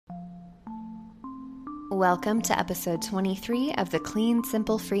Welcome to episode 23 of the Clean,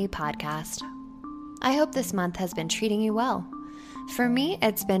 Simple, Free podcast. I hope this month has been treating you well. For me,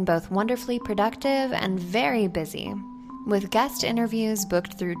 it's been both wonderfully productive and very busy. With guest interviews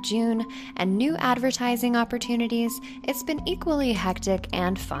booked through June and new advertising opportunities, it's been equally hectic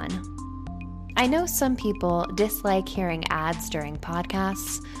and fun. I know some people dislike hearing ads during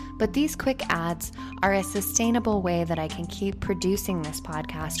podcasts, but these quick ads are a sustainable way that I can keep producing this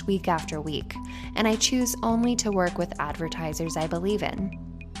podcast week after week, and I choose only to work with advertisers I believe in.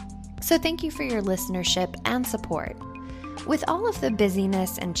 So thank you for your listenership and support. With all of the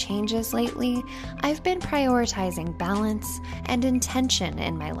busyness and changes lately, I've been prioritizing balance and intention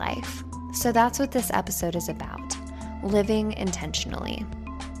in my life. So that's what this episode is about, living intentionally.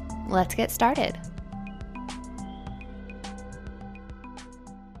 Let's get started.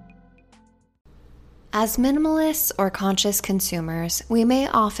 As minimalists or conscious consumers, we may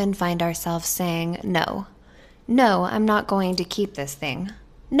often find ourselves saying no. No, I'm not going to keep this thing.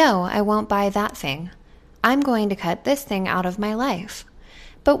 No, I won't buy that thing. I'm going to cut this thing out of my life.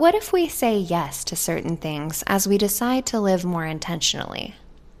 But what if we say yes to certain things as we decide to live more intentionally?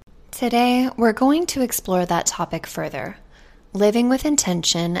 Today, we're going to explore that topic further, living with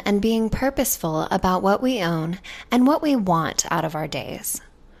intention and being purposeful about what we own and what we want out of our days.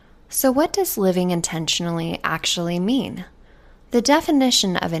 So what does living intentionally actually mean? The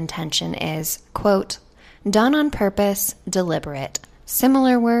definition of intention is, quote, done on purpose, deliberate,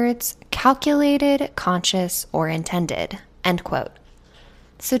 similar words, calculated, conscious, or intended, end quote.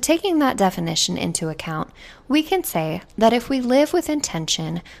 So taking that definition into account, we can say that if we live with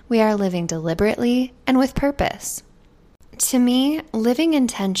intention, we are living deliberately and with purpose. To me, living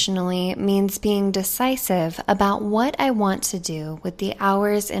intentionally means being decisive about what I want to do with the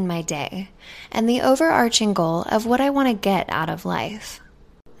hours in my day and the overarching goal of what I want to get out of life.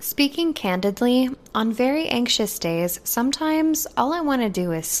 Speaking candidly, on very anxious days, sometimes all I want to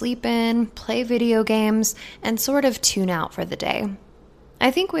do is sleep in, play video games, and sort of tune out for the day. I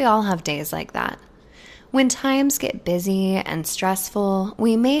think we all have days like that. When times get busy and stressful,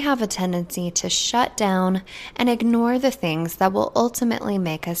 we may have a tendency to shut down and ignore the things that will ultimately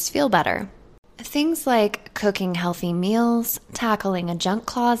make us feel better. Things like cooking healthy meals, tackling a junk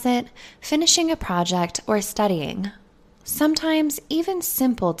closet, finishing a project, or studying. Sometimes even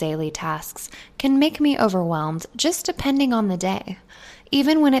simple daily tasks can make me overwhelmed just depending on the day,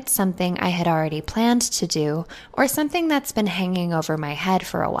 even when it's something I had already planned to do or something that's been hanging over my head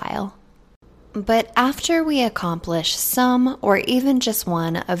for a while. But after we accomplish some or even just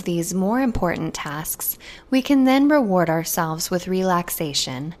one of these more important tasks, we can then reward ourselves with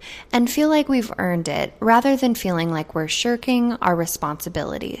relaxation and feel like we've earned it rather than feeling like we're shirking our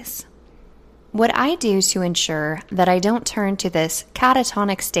responsibilities. What I do to ensure that I don't turn to this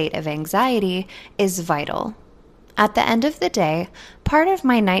catatonic state of anxiety is vital. At the end of the day, part of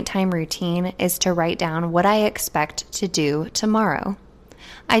my nighttime routine is to write down what I expect to do tomorrow.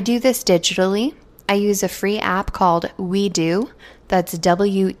 I do this digitally. I use a free app called WeDo, that's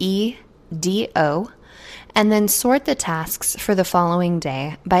WEDO, and then sort the tasks for the following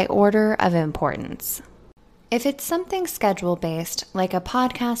day by order of importance. If it's something schedule-based, like a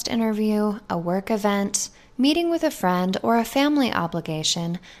podcast interview, a work event, meeting with a friend, or a family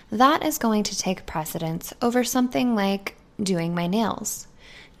obligation, that is going to take precedence over something like doing my nails.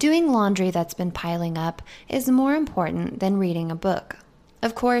 Doing laundry that's been piling up is more important than reading a book.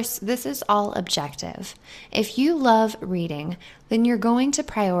 Of course, this is all objective. If you love reading, then you're going to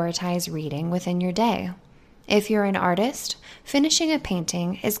prioritize reading within your day. If you're an artist, finishing a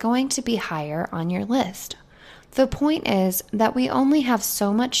painting is going to be higher on your list. The point is that we only have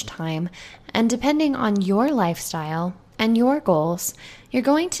so much time, and depending on your lifestyle and your goals, you're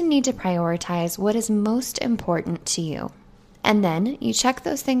going to need to prioritize what is most important to you. And then you check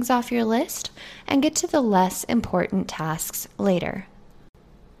those things off your list and get to the less important tasks later.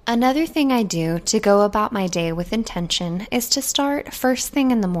 Another thing I do to go about my day with intention is to start first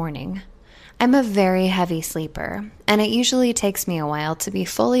thing in the morning. I'm a very heavy sleeper, and it usually takes me a while to be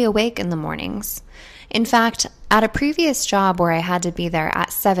fully awake in the mornings. In fact, at a previous job where I had to be there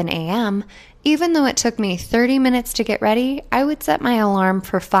at 7 a.m., even though it took me 30 minutes to get ready, I would set my alarm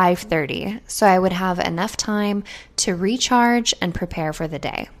for 5:30, so I would have enough time to recharge and prepare for the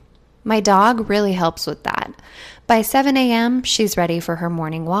day. My dog really helps with that. By 7 a.m., she's ready for her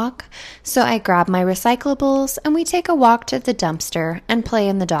morning walk, so I grab my recyclables and we take a walk to the dumpster and play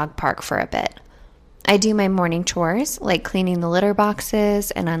in the dog park for a bit. I do my morning chores, like cleaning the litter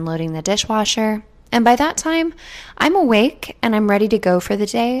boxes and unloading the dishwasher, and by that time, I'm awake and I'm ready to go for the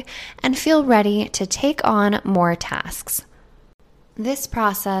day and feel ready to take on more tasks. This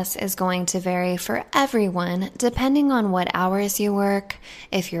process is going to vary for everyone depending on what hours you work,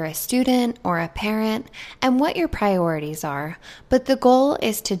 if you're a student or a parent, and what your priorities are. But the goal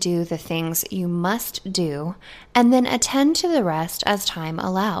is to do the things you must do and then attend to the rest as time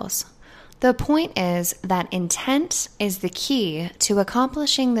allows. The point is that intent is the key to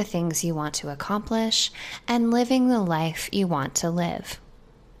accomplishing the things you want to accomplish and living the life you want to live.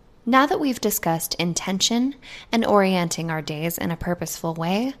 Now that we've discussed intention and orienting our days in a purposeful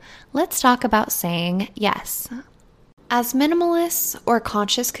way, let's talk about saying yes. As minimalists or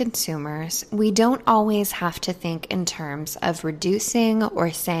conscious consumers, we don't always have to think in terms of reducing or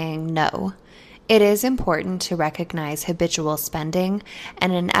saying no. It is important to recognize habitual spending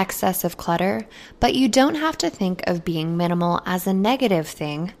and an excess of clutter, but you don't have to think of being minimal as a negative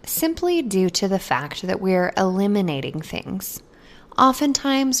thing simply due to the fact that we're eliminating things.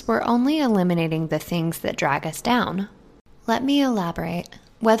 Oftentimes, we're only eliminating the things that drag us down. Let me elaborate.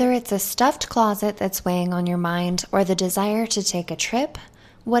 Whether it's a stuffed closet that's weighing on your mind or the desire to take a trip,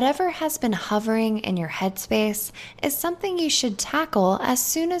 whatever has been hovering in your headspace is something you should tackle as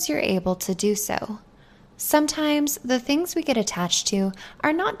soon as you're able to do so. Sometimes, the things we get attached to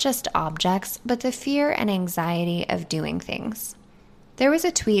are not just objects, but the fear and anxiety of doing things. There was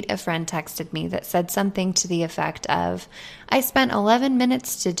a tweet a friend texted me that said something to the effect of, "I spent 11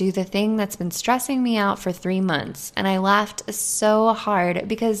 minutes to do the thing that's been stressing me out for 3 months," and I laughed so hard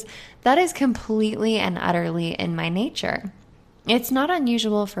because that is completely and utterly in my nature. It's not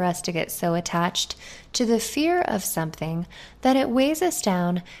unusual for us to get so attached to the fear of something that it weighs us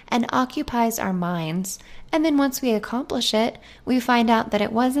down and occupies our minds, and then once we accomplish it, we find out that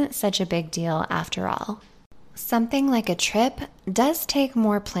it wasn't such a big deal after all. Something like a trip does take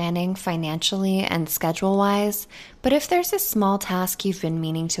more planning financially and schedule-wise, but if there's a small task you've been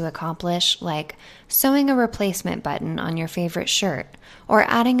meaning to accomplish, like sewing a replacement button on your favorite shirt or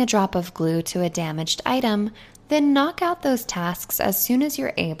adding a drop of glue to a damaged item, then knock out those tasks as soon as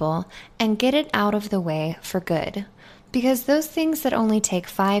you're able and get it out of the way for good. Because those things that only take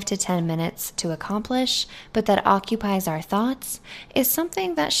 5 to 10 minutes to accomplish, but that occupies our thoughts, is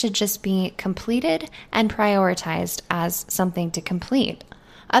something that should just be completed and prioritized as something to complete.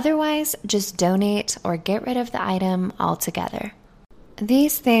 Otherwise, just donate or get rid of the item altogether.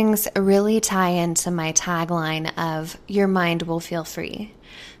 These things really tie into my tagline of "Your mind will feel free."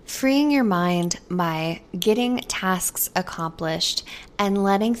 Freeing your mind by getting tasks accomplished and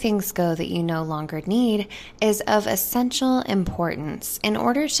letting things go that you no longer need is of essential importance in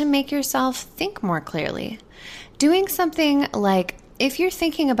order to make yourself think more clearly. Doing something like, if you're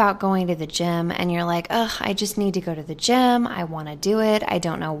thinking about going to the gym and you're like, "Ugh, I just need to go to the gym, I want to do it, I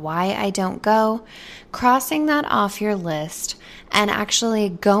don't know why I don't go," crossing that off your list and actually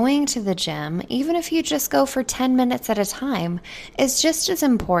going to the gym, even if you just go for 10 minutes at a time, is just as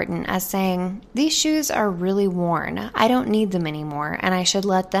important as saying, "These shoes are really worn, I don't need them anymore, and I should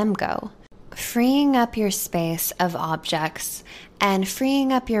let them go." Freeing up your space of objects and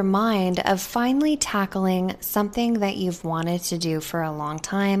freeing up your mind of finally tackling something that you've wanted to do for a long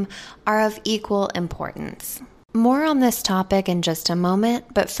time are of equal importance. More on this topic in just a moment,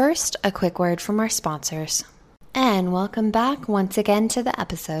 but first, a quick word from our sponsors. And welcome back once again to the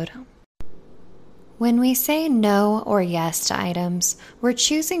episode. When we say no or yes to items, we're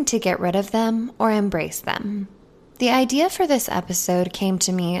choosing to get rid of them or embrace them. The idea for this episode came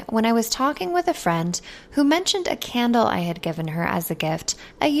to me when I was talking with a friend who mentioned a candle I had given her as a gift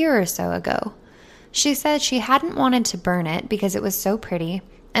a year or so ago. She said she hadn't wanted to burn it because it was so pretty,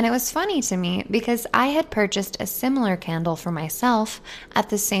 and it was funny to me because I had purchased a similar candle for myself at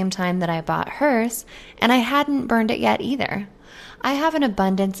the same time that I bought hers, and I hadn't burned it yet either. I have an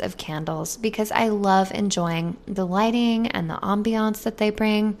abundance of candles because I love enjoying the lighting and the ambiance that they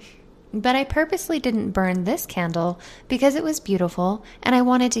bring, but I purposely didn't burn this candle because it was beautiful and I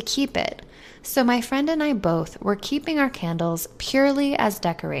wanted to keep it. So my friend and I both were keeping our candles purely as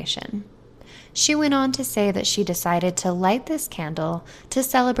decoration. She went on to say that she decided to light this candle to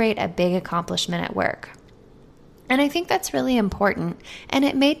celebrate a big accomplishment at work. And I think that's really important, and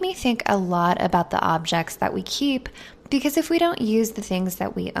it made me think a lot about the objects that we keep, because if we don't use the things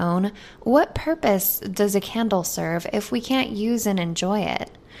that we own, what purpose does a candle serve if we can't use and enjoy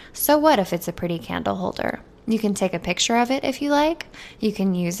it? So what if it's a pretty candle holder? You can take a picture of it if you like, you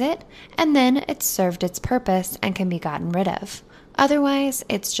can use it, and then it's served its purpose and can be gotten rid of. Otherwise,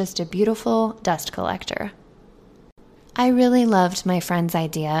 it's just a beautiful dust collector. I really loved my friend's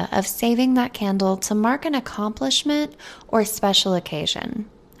idea of saving that candle to mark an accomplishment or special occasion.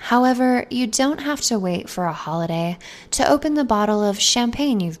 However, you don't have to wait for a holiday to open the bottle of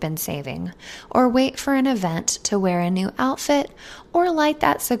champagne you've been saving, or wait for an event to wear a new outfit, or light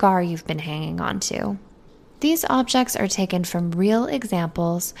that cigar you've been hanging on to. These objects are taken from real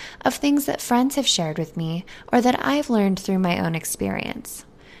examples of things that friends have shared with me or that I've learned through my own experience.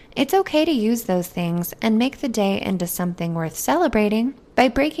 It's okay to use those things and make the day into something worth celebrating by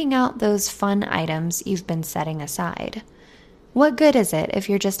breaking out those fun items you've been setting aside. What good is it if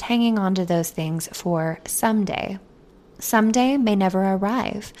you're just hanging on to those things for someday? Someday may never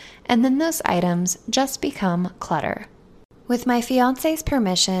arrive, and then those items just become clutter. With my fiance's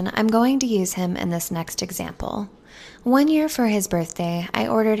permission, I'm going to use him in this next example. One year for his birthday, I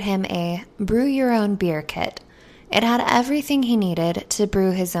ordered him a brew your own beer kit. It had everything he needed to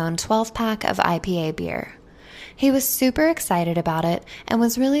brew his own 12-pack of IPA beer. He was super excited about it and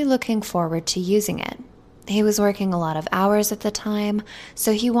was really looking forward to using it. He was working a lot of hours at the time,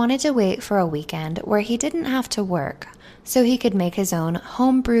 so he wanted to wait for a weekend where he didn't have to work, so he could make his own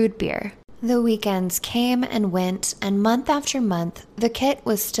home-brewed beer. The weekends came and went, and month after month, the kit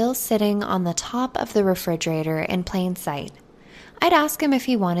was still sitting on the top of the refrigerator in plain sight. I'd ask him if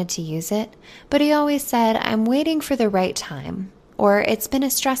he wanted to use it, but he always said, "I'm waiting for the right time," or "It's been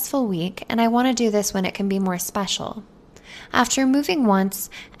a stressful week, and I want to do this when it can be more special." After moving once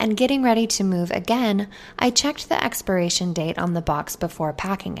and getting ready to move again, I checked the expiration date on the box before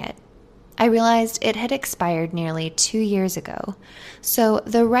packing it. I realized it had expired nearly 2 years ago, so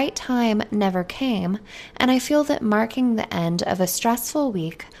the right time never came, and I feel that marking the end of a stressful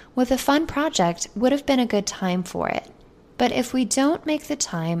week with a fun project would have been a good time for it. But if we don't make the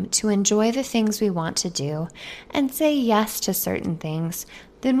time to enjoy the things we want to do and say yes to certain things,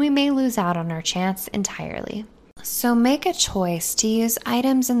 then we may lose out on our chance entirely. So make a choice to use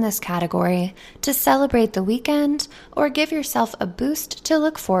items in this category to celebrate the weekend or give yourself a boost to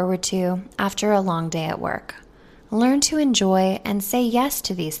look forward to after a long day at work. Learn to enjoy and say yes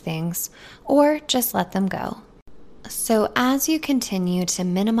to these things, or just let them go. So as you continue to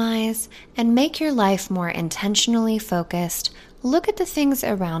minimize and make your life more intentionally focused, look at the things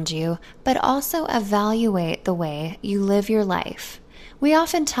around you, but also evaluate the way you live your life. We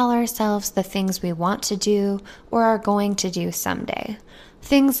often tell ourselves the things we want to do or are going to do someday.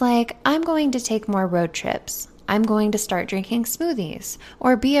 Things like, I'm going to take more road trips, I'm going to start drinking smoothies,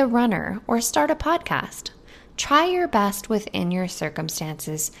 or be a runner, or start a podcast. Try your best within your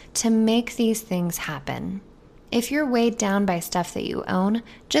circumstances to make these things happen. If you're weighed down by stuff that you own,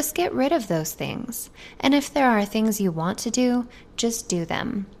 just get rid of those things. And if there are things you want to do, just do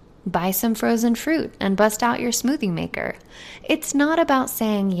them. Buy some frozen fruit and bust out your smoothie maker. It's not about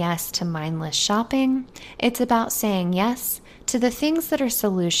saying yes to mindless shopping. It's about saying yes to the things that are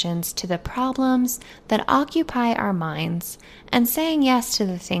solutions to the problems that occupy our minds, and saying yes to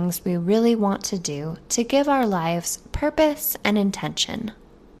the things we really want to do to give our lives purpose and intention.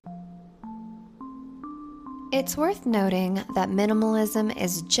 It's worth noting that minimalism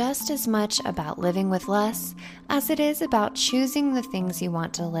is just as much about living with less as it is about choosing the things you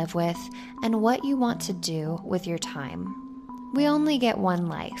want to live with and what you want to do with your time. We only get one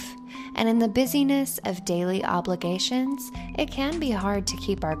life, and in the busyness of daily obligations, it can be hard to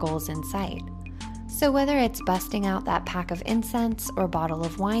keep our goals in sight. So whether it's busting out that pack of incense or bottle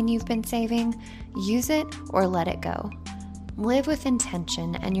of wine you've been saving, use it or let it go. Live with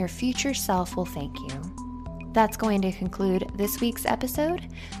intention, and your future self will thank you. That's going to conclude this week's episode.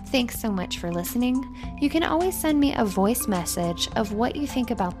 Thanks so much for listening. You can always send me a voice message of what you think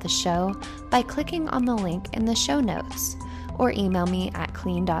about the show by clicking on the link in the show notes, or email me at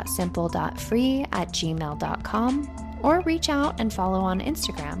clean.simple.free@gmail.com, or reach out and follow on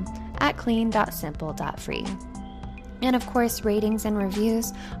Instagram at clean.simple.free. And of course, ratings and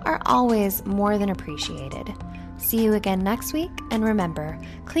reviews are always more than appreciated. See you again next week, and remember,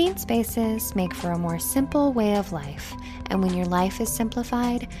 clean spaces make for a more simple way of life, and when your life is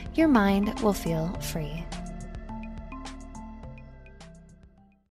simplified, your mind will feel free.